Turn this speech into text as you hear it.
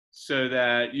so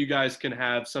that you guys can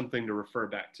have something to refer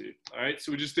back to. All right, so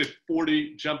we just did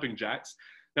 40 jumping jacks.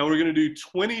 Now we're gonna do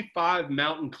 25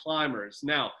 mountain climbers.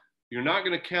 Now, you're not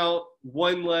gonna count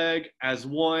one leg as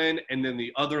one and then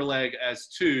the other leg as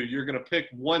two. You're gonna pick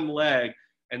one leg,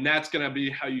 and that's gonna be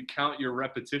how you count your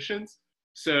repetitions.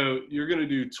 So you're gonna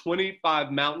do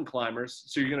 25 mountain climbers.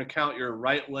 So you're gonna count your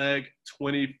right leg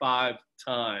 25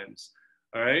 times,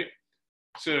 all right?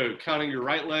 So counting your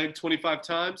right leg 25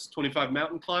 times, 25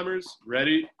 mountain climbers,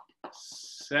 ready,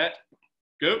 set,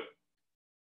 go.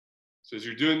 So as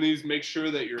you're doing these, make sure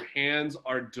that your hands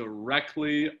are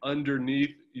directly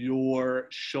underneath your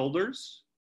shoulders.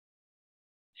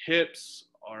 Hips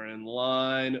are in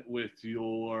line with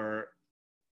your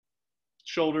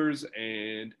shoulders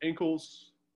and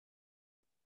ankles.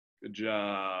 Good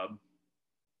job.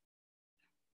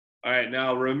 All right,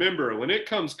 now remember, when it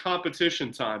comes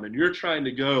competition time and you're trying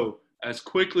to go as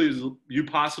quickly as you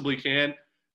possibly can,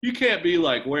 you can't be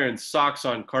like wearing socks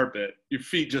on carpet, your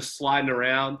feet just sliding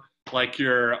around like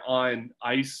you're on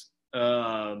ice.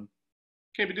 Can't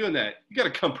be doing that. You got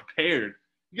to come prepared.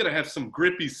 You got to have some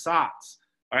grippy socks,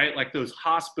 all right, like those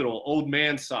hospital old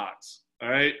man socks, all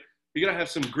right? You got to have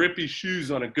some grippy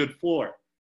shoes on a good floor.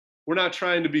 We're not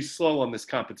trying to be slow on this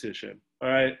competition, all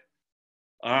right?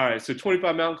 All right, so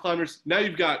 25 mountain climbers. Now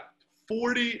you've got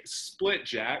 40 split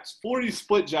jacks. 40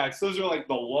 split jacks, those are like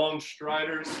the long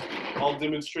striders. I'll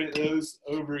demonstrate those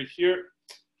over here.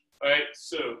 All right,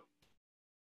 so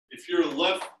if your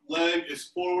left leg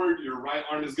is forward, your right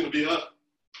arm is gonna be up,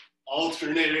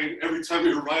 alternating. Every time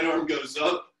your right arm goes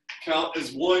up, count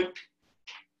as one.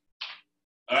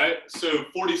 All right, so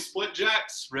 40 split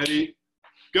jacks, ready,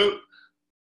 go.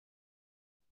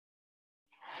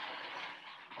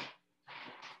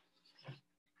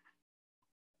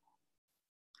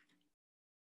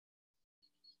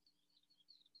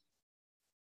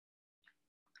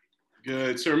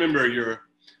 Good, so remember your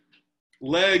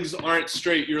legs aren't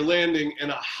straight, you're landing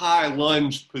in a high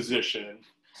lunge position.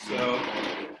 So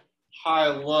high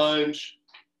lunge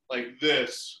like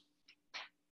this.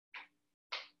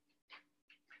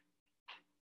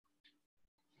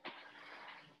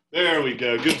 There we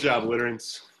go, good job,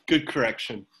 Litterans. Good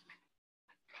correction.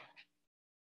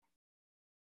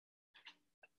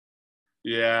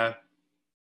 Yeah.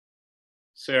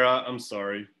 Sarah, I'm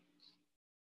sorry.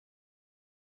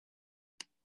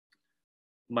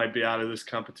 Might be out of this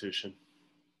competition.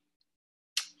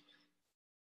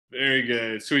 Very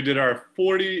good. So we did our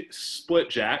 40 split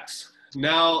jacks.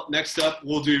 Now, next up,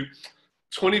 we'll do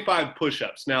 25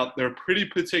 push-ups. Now, they're pretty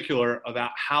particular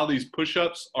about how these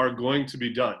push-ups are going to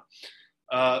be done.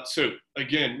 So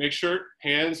again, make sure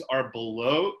hands are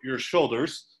below your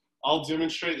shoulders. I'll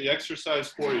demonstrate the exercise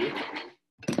for you.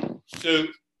 So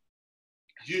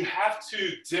you have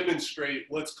to demonstrate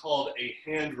what's called a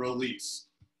hand release.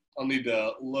 I'll need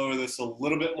to lower this a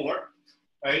little bit more.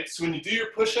 All right, so when you do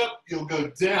your push-up, you'll go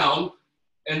down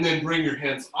and then bring your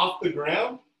hands off the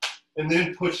ground and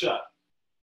then push up.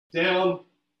 Down,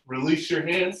 release your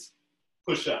hands,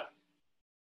 push up.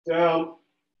 Down,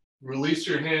 release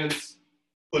your hands,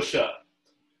 push up.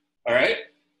 All right?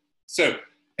 So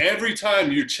every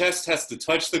time your chest has to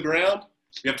touch the ground,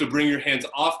 you have to bring your hands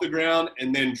off the ground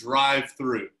and then drive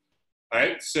through. All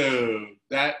right, so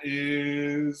that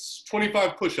is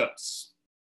 25 push-ups.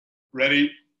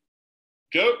 Ready,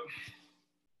 go.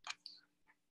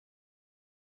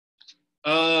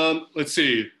 Let's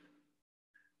see.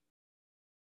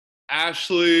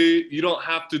 Ashley, you don't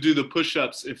have to do the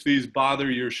push-ups if these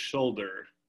bother your shoulder.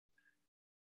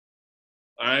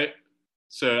 All right,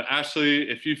 so Ashley,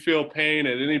 if you feel pain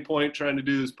at any point trying to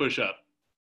do this push-up,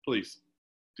 please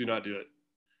do not do it.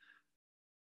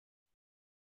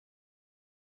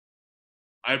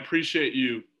 I appreciate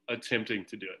you attempting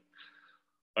to do it,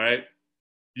 all right?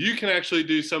 You can actually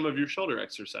do some of your shoulder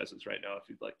exercises right now if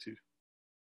you'd like to.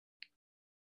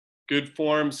 Good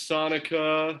form,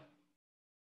 Sonica.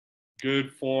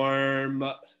 Good form,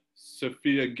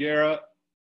 Sophia Guerra.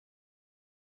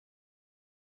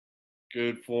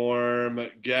 Good form,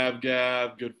 Gav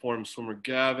Gav. Good form, swimmer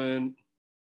Gavin.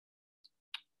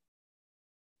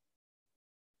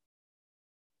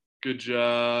 Good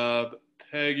job,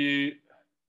 Peggy.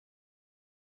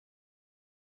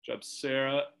 Good job,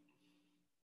 Sarah.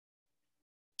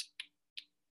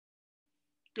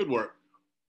 Good work.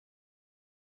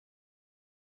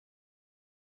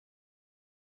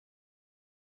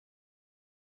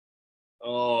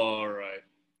 All right.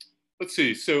 Let's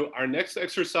see. So our next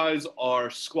exercise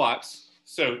are squats.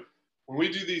 So when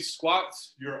we do these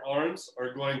squats, your arms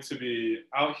are going to be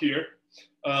out here.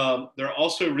 They're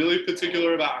also really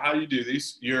particular about how you do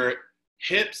these. Your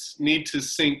hips need to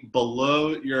sink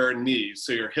below your knees.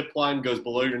 So your hip line goes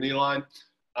below your knee line.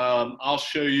 I'll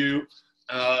show you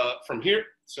from here.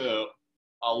 So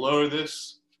I'll lower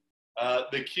this.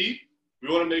 The key, we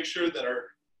want to make sure that our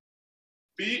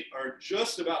feet are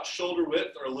just about shoulder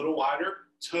width or a little wider,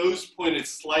 toes pointed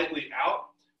slightly out,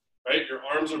 right? Your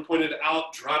arms are pointed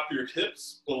out, drop your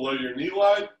hips below your knee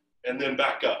line, and then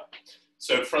back up.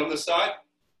 So from the side,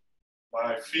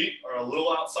 my feet are a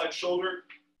little outside shoulder,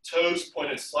 toes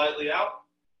pointed slightly out,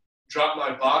 drop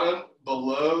my bottom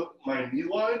below my knee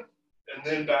line, and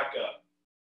then back up.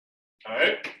 All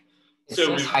right? It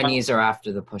says high knees are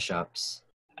after the push-ups.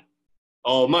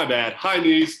 Oh, my bad. High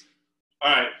knees.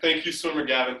 All right. Thank you, swimmer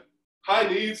Gavin. High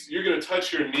knees, you're going to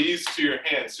touch your knees to your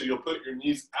hands. So you'll put your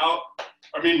knees out,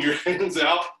 your hands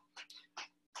out.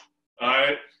 All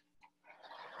right.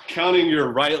 Counting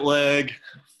your right leg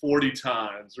 40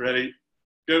 times. Ready?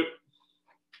 Go.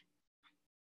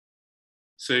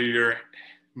 So your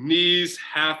knees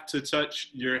have to touch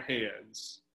your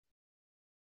hands.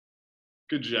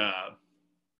 Good job.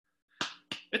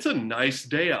 It's a nice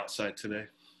day outside today.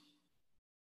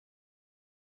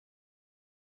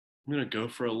 I'm going to go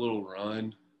for a little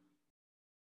run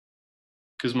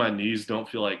because my knees don't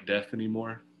feel like death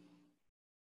anymore.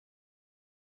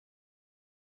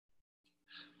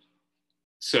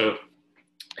 So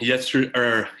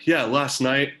last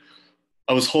night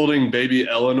I was holding baby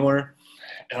Eleanor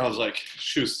and I was like,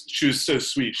 she was so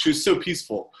sweet. She was so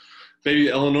peaceful. Baby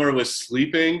Eleanor was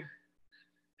sleeping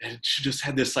and she just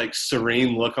had this like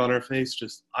serene look on her face,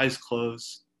 just eyes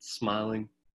closed, smiling,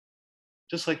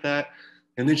 just like that.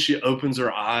 And then she opens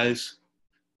her eyes.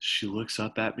 She looks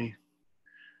up at me.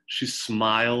 She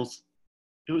smiles.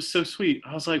 It was so sweet.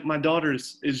 I was like, my daughter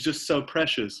is just so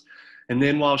precious. And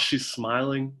then while she's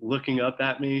smiling, looking up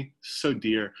at me, so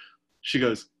dear, she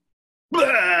goes,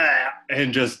 "Bah!"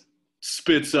 and just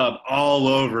spits up all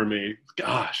over me.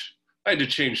 Gosh, I had to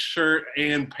change shirt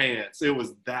and pants. It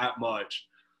was that much.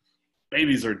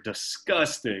 Babies are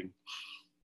disgusting.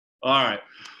 All right.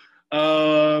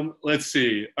 Let's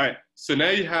see. All right. So now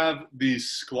you have these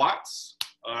squats.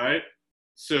 All right.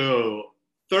 So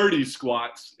 30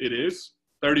 squats it is.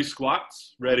 30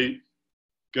 squats. Ready?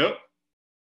 Go.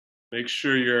 Make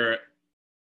sure your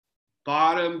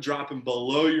bottom dropping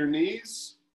below your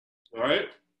knees. All right.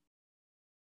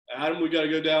 Adam, we got to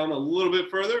go down a little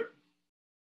bit further.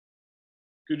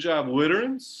 Good job,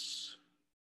 Witterins.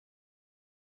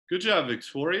 Good job,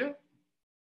 Victoria.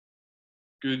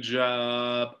 Good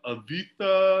job,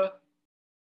 Avita.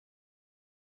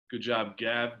 Good job,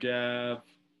 Gav. Good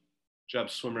job,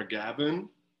 swimmer Gavin.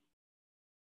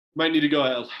 Might need to go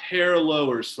a hair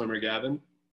lower, swimmer Gavin.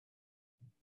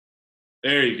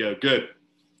 There you go. Good.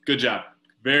 Good job.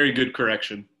 Very good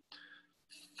correction.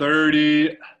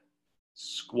 30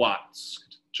 squats.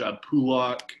 Good job,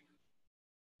 Pulak.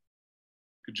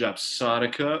 Good job,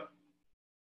 Sonica.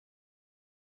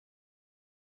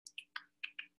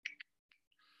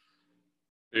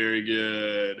 Very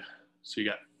good. So you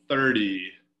got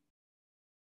 30.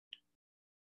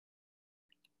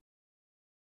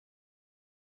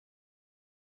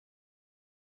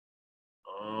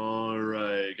 All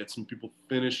right, got some people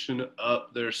finishing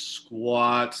up their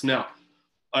squats. Now,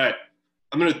 all right,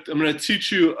 I'm gonna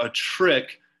teach you a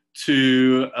trick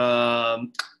to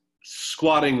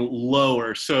squatting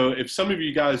lower. So if some of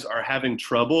you guys are having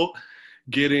trouble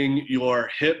getting your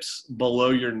hips below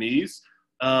your knees,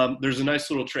 there's a nice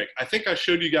little trick. I think I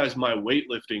showed you guys my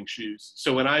weightlifting shoes.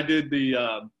 So when I did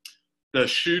the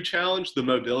shoe challenge, the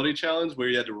mobility challenge, where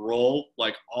you had to roll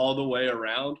like all the way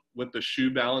around with the shoe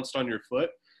balanced on your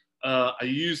foot, I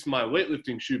used my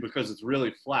weightlifting shoe because it's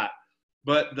really flat.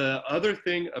 But the other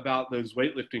thing about those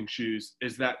weightlifting shoes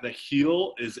is that the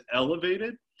heel is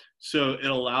elevated, so it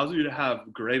allows you to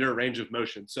have greater range of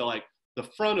motion. So like the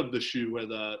front of the shoe where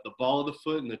the ball of the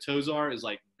foot and the toes are is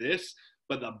like this,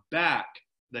 but the back,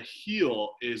 the heel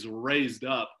is raised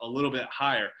up a little bit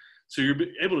higher. So you're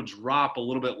able to drop a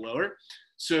little bit lower.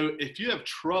 So if you have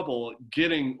trouble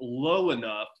getting low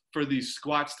enough for these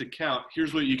squats to count,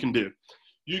 here's what you can do.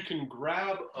 You can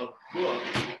grab a book,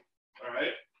 all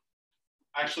right?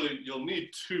 Actually, you'll need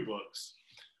 2 books,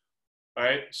 all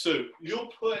right? So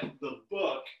you'll put the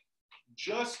book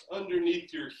just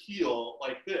underneath your heel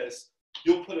like this.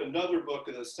 You'll put another book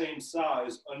of the same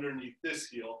size underneath this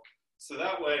heel. So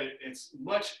that way it's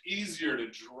much easier to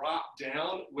drop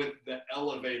down with the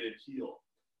elevated heel.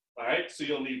 All right, so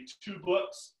you'll need 2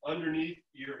 books underneath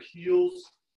your heels.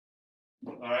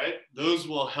 All right, those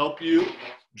will help you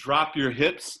drop your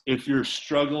hips if you're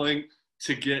struggling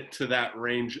to get to that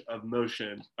range of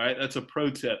motion. All right, that's a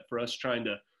pro tip for us trying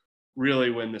to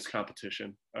really win this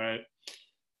competition. All right,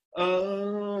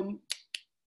 All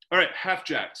right, half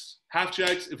jacks. Half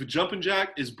jacks, if a jumping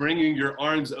jack is bringing your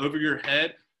arms over your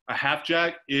head, a half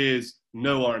jack is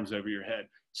no arms over your head.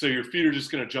 So your feet are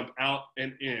just gonna jump out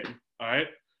and in, all right?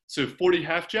 So 40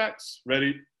 half jacks,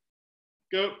 ready,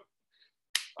 go.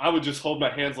 I would just hold my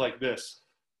hands like this.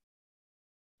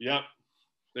 Yep,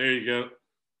 there you go.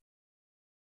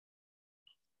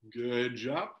 Good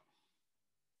job.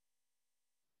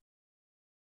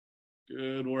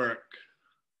 Good work.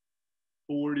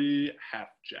 40 half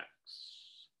jacks.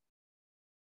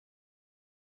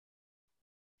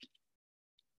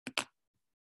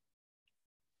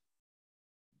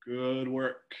 Good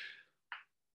work.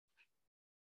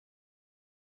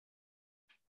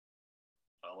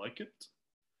 I like it.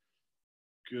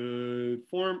 Good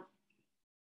form.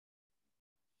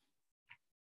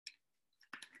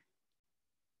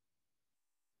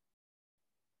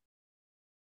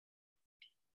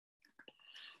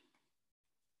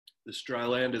 This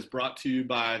Dryland is brought to you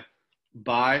by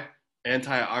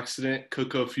Antioxidant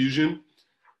Cocoa Fusion.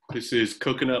 This is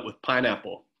coconut with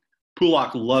pineapple.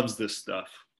 Pulak loves this stuff.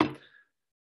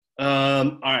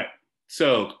 All right,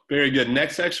 so very good.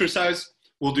 Next exercise,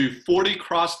 we'll do 40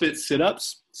 CrossFit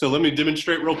sit-ups. So let me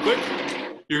demonstrate real quick.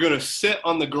 You're gonna sit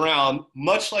on the ground,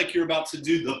 much like you're about to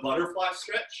do the butterfly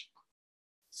stretch.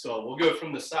 So we'll go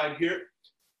from the side here.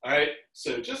 All right,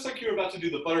 so just like you're about to do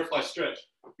the butterfly stretch,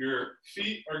 your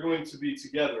feet are going to be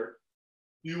together.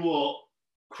 You will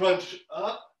crunch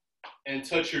up and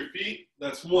touch your feet.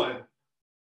 That's one.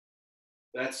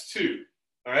 That's two.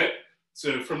 All right,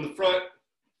 so from the front,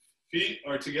 feet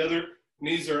are together,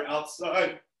 knees are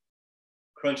outside,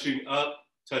 crunching up,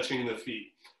 touching the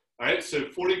feet. All right, so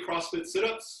 40 CrossFit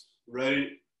sit-ups.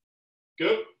 Ready,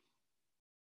 go.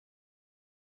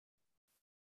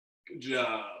 Good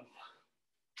job.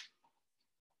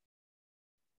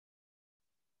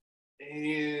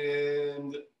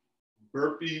 And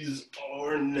burpees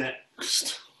are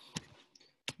next.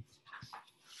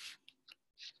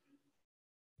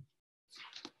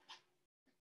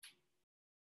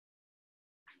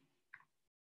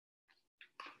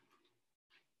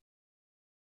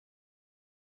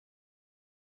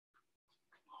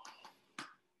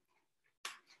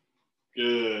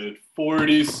 Good,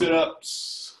 40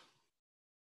 sit-ups.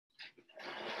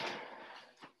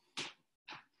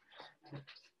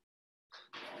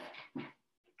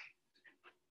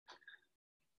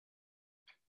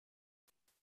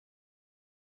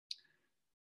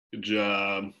 Good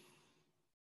job.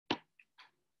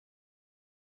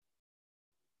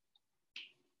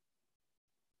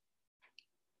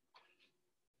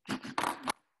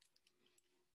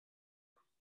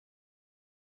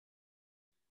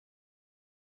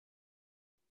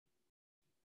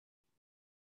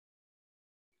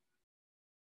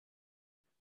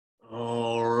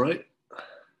 All right.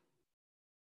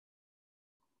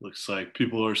 Looks like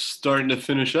people are starting to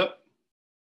finish up.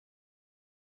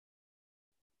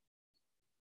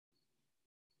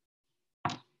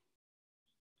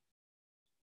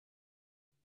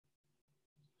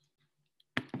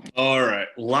 All right,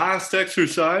 last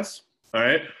exercise. All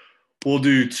right, we'll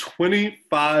do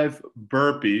 25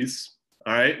 burpees.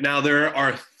 All right, now there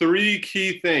are 3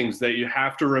 key things that you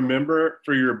have to remember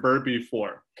for your burpee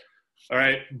form. All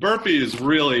right, burpee is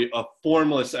really a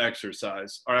formless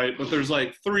exercise. All right, but there's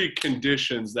like 3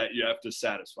 conditions that you have to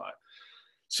satisfy.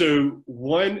 So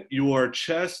 1, your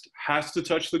chest has to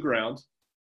touch the ground.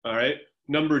 All right,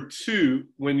 number 2,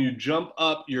 when you jump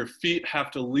up, your feet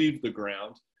have to leave the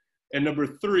ground. And number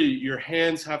 3, your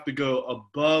hands have to go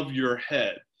above your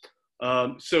head.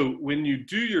 So when you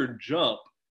do your jump,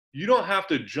 you don't have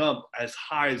to jump as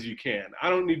high as you can. I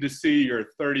don't need to see your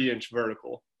 30-inch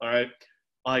vertical, all right?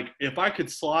 Like if I could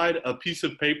slide a piece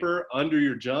of paper under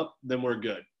your jump, then we're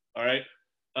good, all right?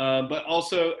 But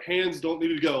also hands don't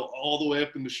need to go all the way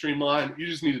up in the streamline. You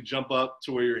just need to jump up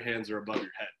to where your hands are above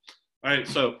your head. All right,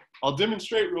 so I'll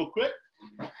demonstrate real quick.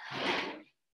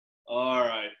 All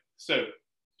right, so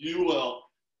you will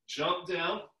jump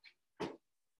down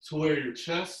to where your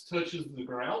chest touches the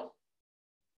ground.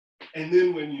 And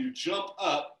then when you jump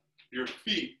up, your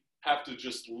feet have to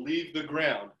just leave the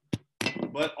ground.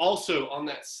 But also on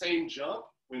that same jump,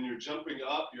 when you're jumping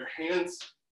up, your hands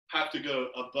have to go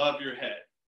above your head,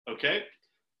 okay?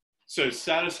 So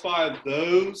satisfy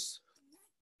those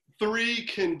 3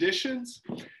 conditions.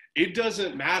 It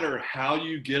doesn't matter how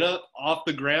you get up off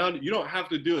the ground. You don't have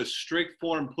to do a strict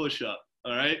form push-up,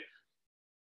 all right?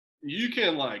 You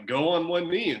can like go on one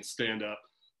knee and stand up,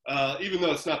 even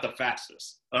though it's not the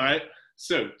fastest, all right?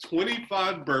 So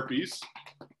 25 burpees.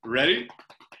 Ready,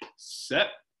 set,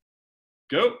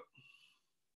 go.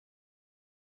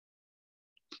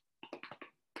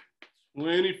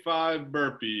 25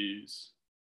 burpees.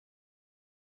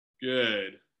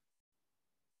 Good.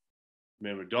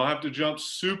 Remember, don't have to jump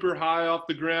super high off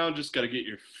the ground. Just got to get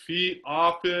your feet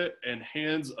off it and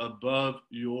hands above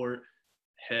your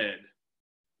head.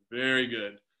 Very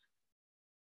good.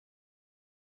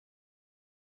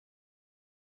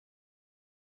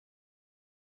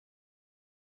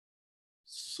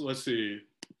 So let's see.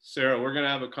 Sarah, we're going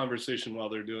to have a conversation while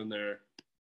they're doing their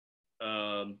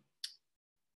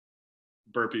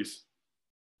burpees.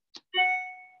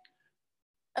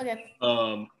 Okay.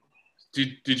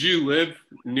 Did you live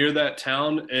near that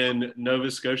town in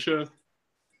Nova Scotia?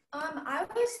 I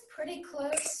was pretty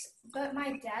close, but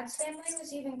my dad's family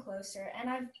was even closer, and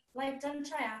I've done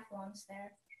triathlons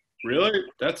there. Really?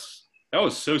 That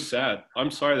was so sad. I'm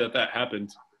sorry that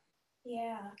happened.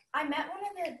 Yeah, I met one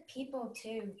of the people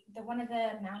too. One of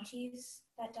the Mounties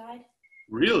that died.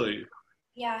 Really?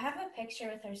 Yeah, I have a picture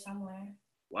with her somewhere.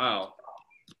 Wow,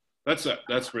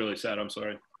 that's really sad. I'm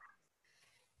sorry.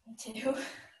 Me too.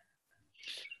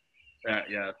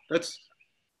 Yeah,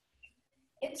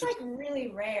 It's like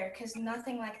really rare because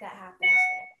nothing like that happens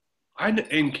there.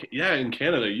 In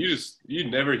Canada, you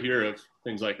never hear of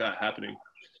things like that happening.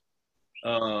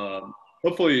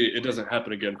 Hopefully, it doesn't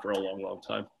happen again for a long, long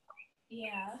time.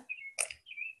 Yeah.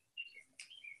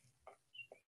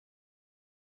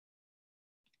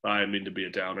 I mean to be a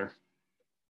downer.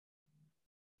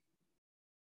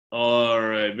 All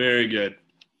right, very good.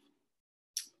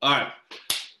 All right.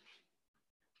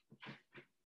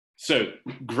 So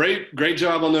great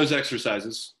job on those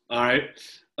exercises. All right.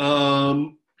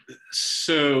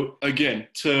 So again,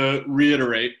 to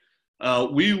reiterate,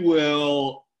 we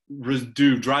will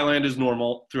do Dryland as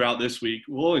normal throughout this week.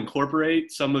 We'll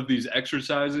incorporate some of these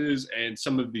exercises and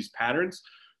some of these patterns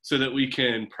so that we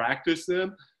can practice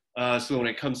them. So when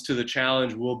it comes to the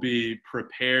challenge, we'll be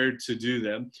prepared to do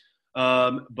them.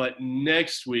 But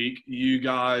next week, you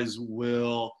guys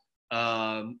will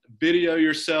video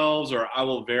yourselves, or I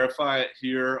will verify it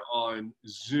here on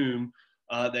Zoom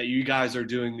that you guys are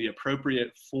doing the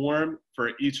appropriate form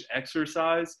for each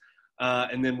exercise.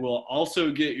 And then we'll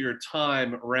also get your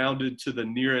time rounded to the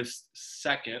nearest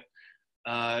second,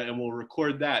 and we'll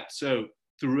record that. So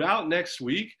throughout next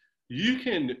week, you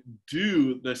can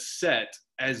do the set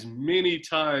as many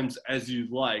times as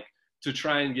you'd like to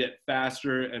try and get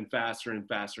faster and faster and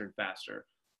faster and faster.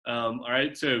 All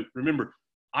right, so remember,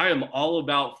 I am all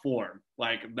about form.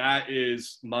 Like, that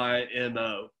is my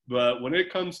MO. But when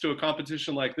it comes to a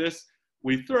competition like this,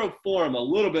 we throw form a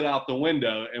little bit out the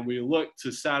window and we look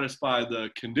to satisfy the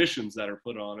conditions that are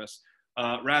put on us,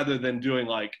 rather than doing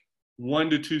like 1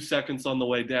 to 2 seconds on the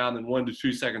way down and 1 to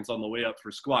 2 seconds on the way up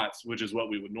for squats, which is what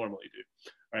we would normally do.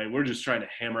 All right, we're just trying to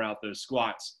hammer out those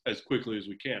squats as quickly as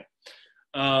we can.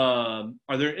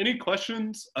 Are there any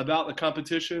questions about the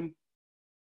competition?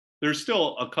 There's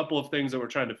still a couple of things that we're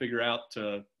trying to figure out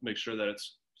to make sure that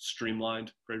it's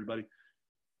streamlined for everybody.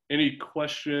 Any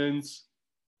questions?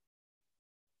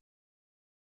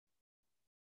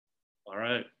 All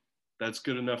right, that's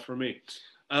good enough for me.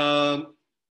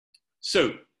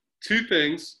 So 2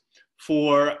 things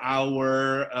for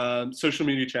our social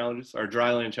media challenges, our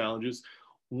Dryland challenges.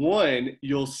 One,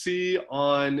 you'll see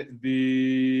on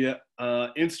the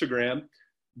Instagram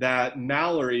that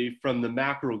Mallory from the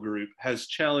Mackerel group has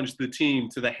challenged the team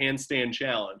to the handstand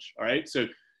challenge. All right, so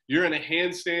you're in a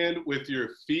handstand with your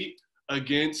feet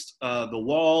against the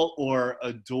wall or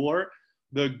a door.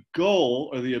 The goal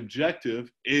or the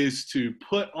objective is to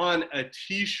put on a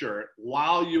t-shirt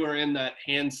while you are in that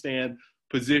handstand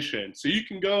position. So you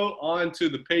can go on to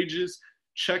the pages,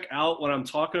 check out what I'm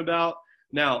talking about.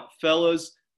 Now,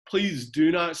 fellas, please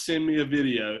do not send me a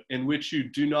video in which you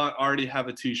do not already have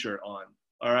a t-shirt on.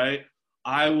 All right,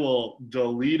 I will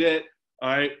delete it. All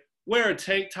right, wear a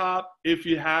tank top if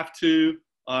you have to.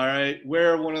 All right,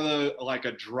 wear one of the, like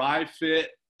a dry fit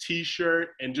t-shirt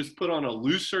and just put on a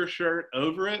looser shirt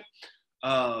over it.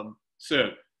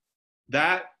 So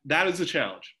that is a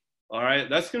challenge. All right,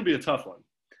 that's going to be a tough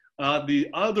one. The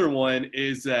other one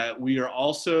is that we are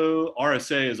also,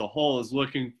 RSA as a whole is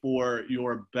looking for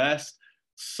your best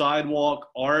sidewalk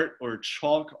art or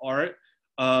chalk art.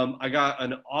 I got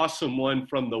an awesome one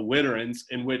from the Witterans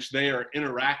in which they are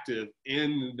interactive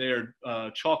in their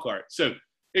chalk art. So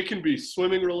it can be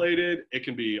swimming related, it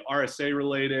can be RSA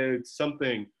related,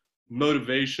 something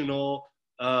motivational.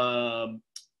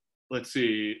 Let's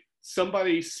see,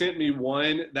 somebody sent me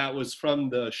one that was from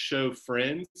the show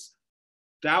Friends.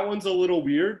 That one's a little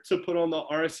weird to put on the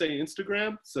RSA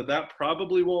Instagram, so that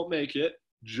probably won't make it.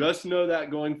 Just know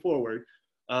that going forward,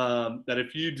 that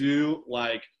if you do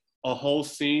like a whole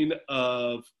scene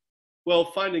of,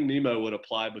 well, Finding Nemo would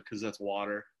apply because that's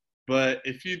water. But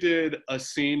if you did a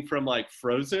scene from like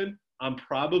Frozen, I'm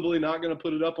probably not going to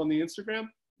put it up on the Instagram.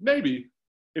 Maybe.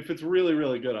 If it's really,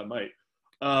 really good, I might.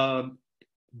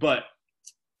 But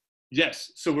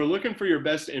yes, so we're looking for your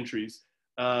best entries.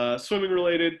 Swimming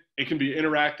related, it can be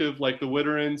interactive like the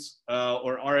Witterins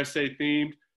or RSA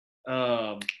themed.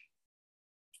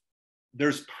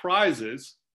 There's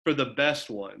prizes for the best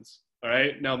ones. All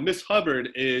right. Now, Miss Hubbard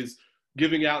is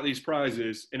giving out these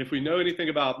prizes. And if we know anything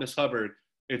about Miss Hubbard,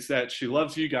 it's that she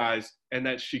loves you guys and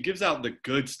that she gives out the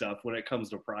good stuff when it comes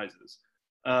to prizes.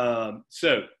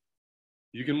 So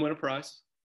you can win a prize.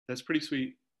 That's pretty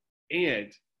sweet.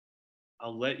 And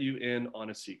I'll let you in on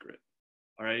a secret.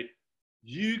 All right.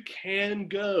 You can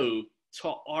go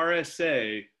to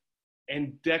RSA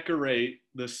and decorate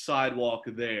the sidewalk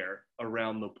there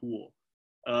around the pool.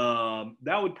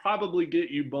 That would probably get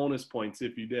you bonus points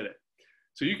if you did it.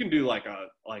 So you can do like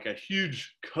a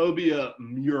huge Cobia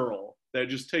mural that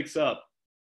just takes up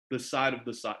the side of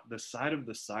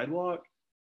the sidewalk.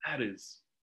 That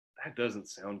doesn't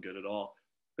sound good at all.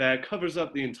 That covers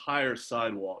up the entire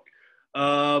sidewalk.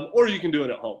 Or you can do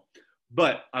it at home.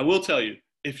 But I will tell you,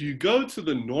 if you go to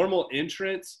the normal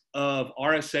entrance of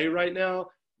RSA right now,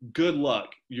 good luck.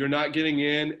 You're not getting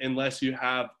in unless you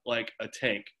have like a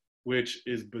tank, which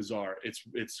is bizarre.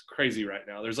 It's crazy right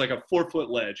now. There's like a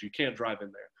 4-foot ledge. You can't drive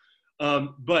in there.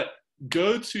 But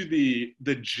go to the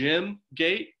gym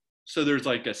gate. So there's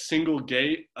like a single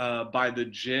gate by the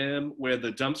gym where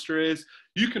the dumpster is.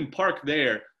 You can park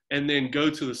there and then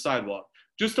go to the sidewalk.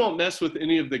 Just don't mess with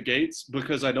any of the gates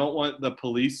because I don't want the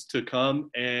police to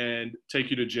come and take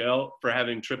you to jail for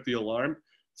having tripped the alarm.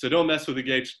 So don't mess with the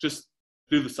gates. Just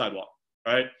do the sidewalk.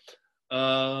 All right.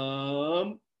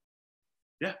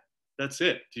 Yeah, that's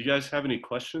it. Do you guys have any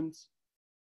questions?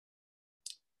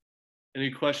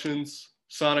 Any questions?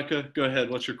 Sonica, go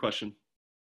ahead. What's your question?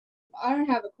 I don't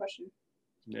have a question.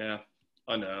 Yeah,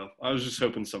 I know. I was just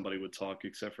hoping somebody would talk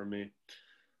except for me.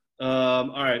 All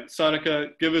right, Sonica,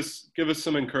 give us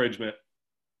some encouragement.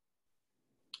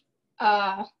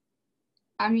 I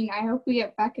mean, I hope we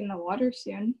get back in the water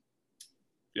soon.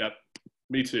 Yep,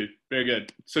 me too. Very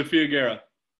good. Sophia Guerra.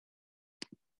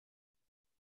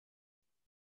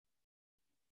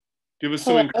 Give us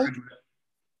some encouragement.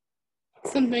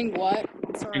 Something what?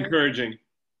 Sorry. Encouraging.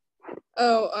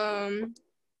 Oh,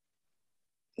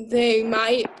 they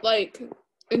might, like,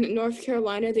 in North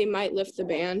Carolina, they might lift the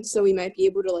ban, so we might be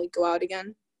able to, like, go out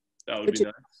again. That would be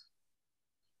nice.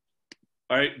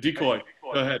 All right, Decoy,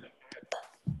 go ahead.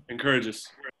 Encourage us.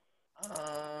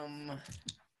 I don't know.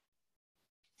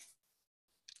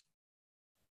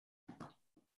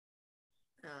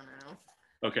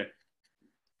 Okay.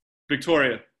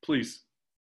 Victoria, please.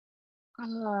 I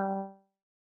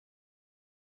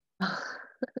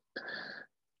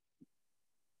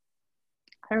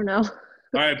don't know.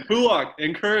 All right, Pulak,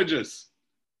 encourage us.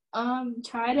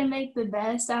 Try to make the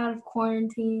best out of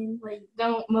quarantine. Like,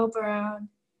 don't mope around.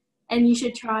 And you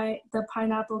should try the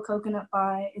pineapple coconut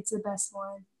pie. It's the best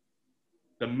one.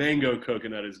 The mango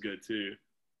coconut is good too.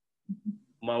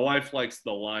 My wife likes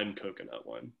the lime coconut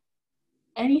one.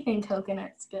 Anything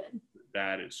coconut's good.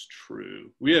 That is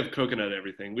true. We have coconut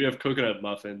everything. We have coconut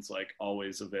muffins like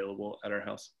always available at our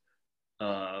house.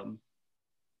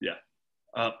 Yeah.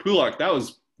 Pulak, that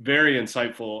was very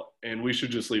insightful, and we should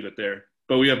just leave it there.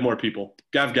 But we have more people.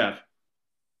 Gav.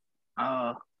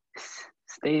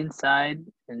 Stay inside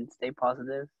and stay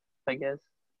positive, I guess.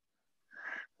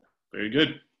 Very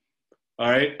good.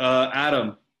 All right,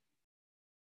 Adam.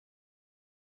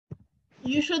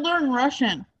 You should learn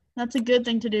Russian. That's a good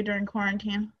thing to do during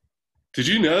quarantine. Did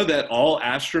you know that all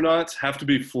astronauts have to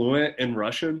be fluent in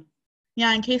Russian?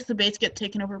 Yeah, in case the base get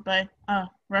taken over by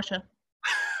Russia.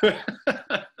 I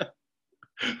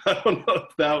don't know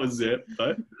if that was it,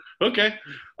 but okay.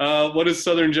 What does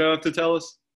Southern Joe have to tell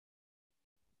us?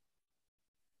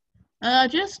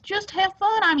 Just have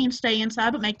fun. I mean, stay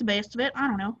inside, but make the best of it. I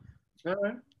don't know.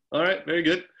 All right. Very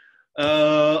good.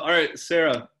 All right,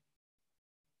 Sarah.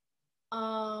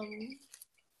 Have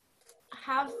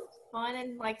fun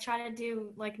and like try to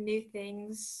do like new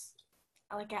things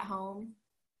like at home.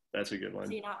 That's a good one.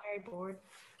 So you're not very bored.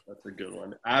 That's a good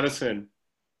one. Addison.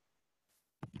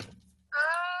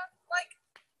 Like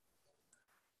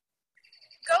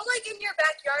go like in your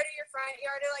backyard or your front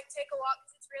yard or like take a walk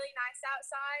because it's really nice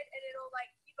outside and it'll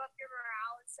like keep up your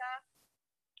morale and stuff.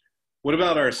 What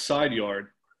about our side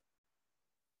yard?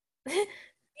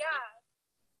 Yeah,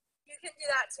 you can do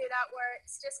that too. That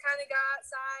works. Just kind of go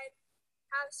outside,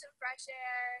 have some fresh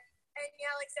air, and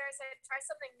yeah, like Sarah said, try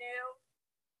something new.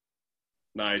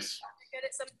 Nice. good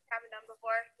at something I haven't done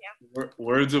before. Yeah.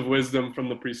 Words of wisdom from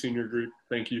the pre-senior group.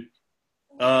 Thank you.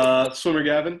 Swimmer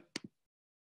Gavin.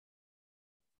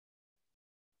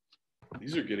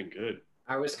 These are getting good.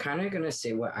 I was kind of gonna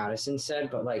say what Addison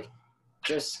said, but like,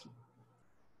 just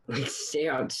like stay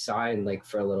outside like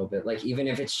for a little bit. Like even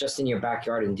if it's just in your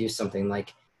backyard and do something.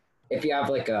 Like if you have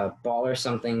like a ball or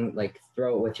something, like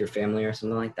throw it with your family or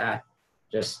something like that.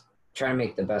 Just try to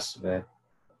make the best of it.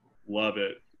 Love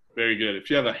it. Very good. If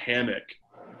you have a hammock,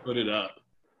 put it up.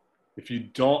 If you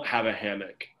don't have a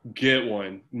hammock, get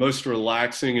one. Most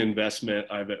relaxing investment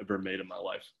I've ever made in my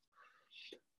life.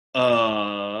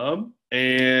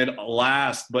 And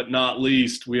last but not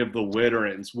least, we have the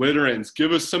Witterins. Witterins,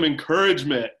 give us some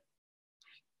encouragement.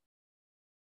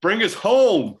 Bring us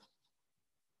home.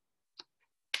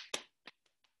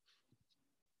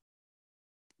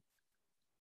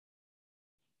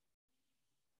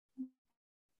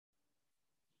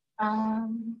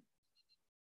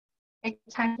 Take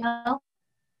time to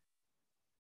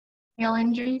heal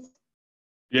injuries.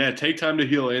 Yeah, take time to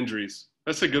heal injuries.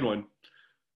 That's a good one.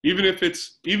 Even if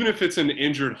it's an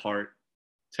injured heart,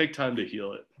 take time to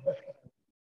heal it.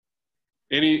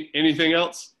 Anything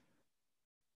else?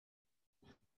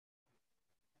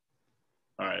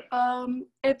 All right.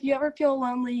 If you ever feel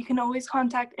lonely, you can always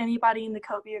contact anybody in the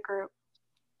Cobia group.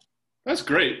 That's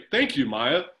great. Thank you,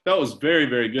 Maya. That was very,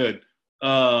 very good.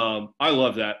 I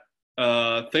love that.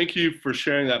 Thank you for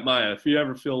sharing that, Maya. If you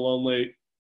ever feel lonely,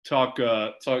 talk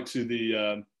to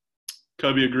the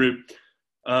Cobia group.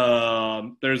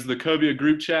 There's the Cobia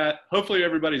group chat. Hopefully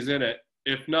everybody's in it.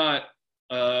 If not,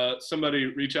 somebody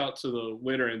reach out to the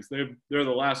Witterins. They're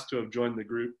the last to have joined the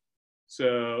group.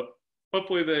 So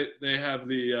hopefully they have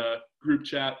the group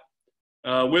chat.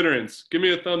 Witterins, give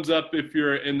me a thumbs up if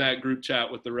you're in that group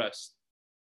chat with the rest.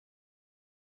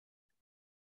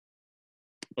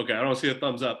 Okay, I don't see a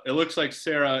thumbs up. It looks like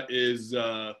Sarah is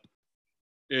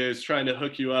trying to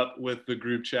hook you up with the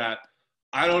group chat.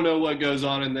 I don't know what goes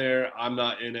on in there. I'm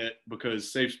not in it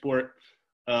because safe sport.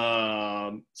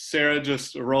 Sarah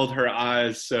just rolled her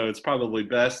eyes, so it's probably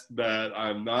best that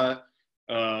I'm not.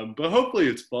 But hopefully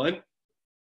it's fun.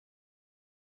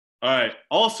 All right.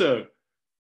 Also,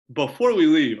 before we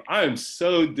leave, I am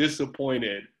so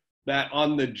disappointed that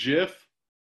on the GIF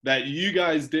that you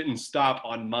guys didn't stop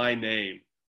on my name.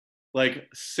 Like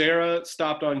Sarah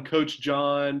stopped on Coach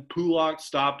John, Pulak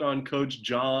stopped on Coach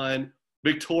John,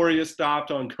 Victoria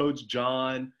stopped on Coach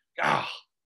John. I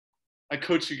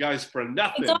coached you guys for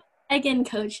nothing. I got Megan,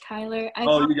 Coach Tyler.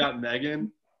 You got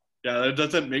Megan? Yeah, that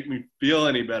doesn't make me feel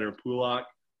any better, Pulak.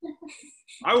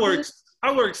 I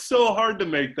worked so hard to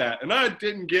make that, and I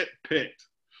didn't get picked.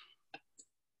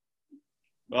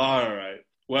 All right.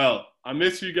 Well, I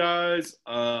miss you guys.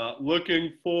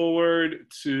 Looking forward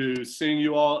to seeing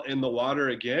you all in the water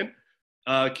again.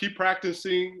 Keep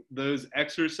practicing those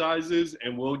exercises,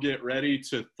 and we'll get ready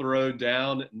to throw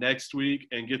down next week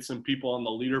and get some people on the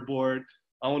leaderboard.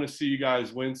 I want to see you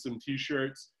guys win some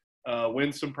T-shirts,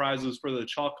 win some prizes for the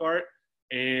chalk art.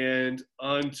 And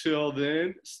until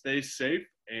then, stay safe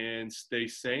and stay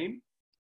sane.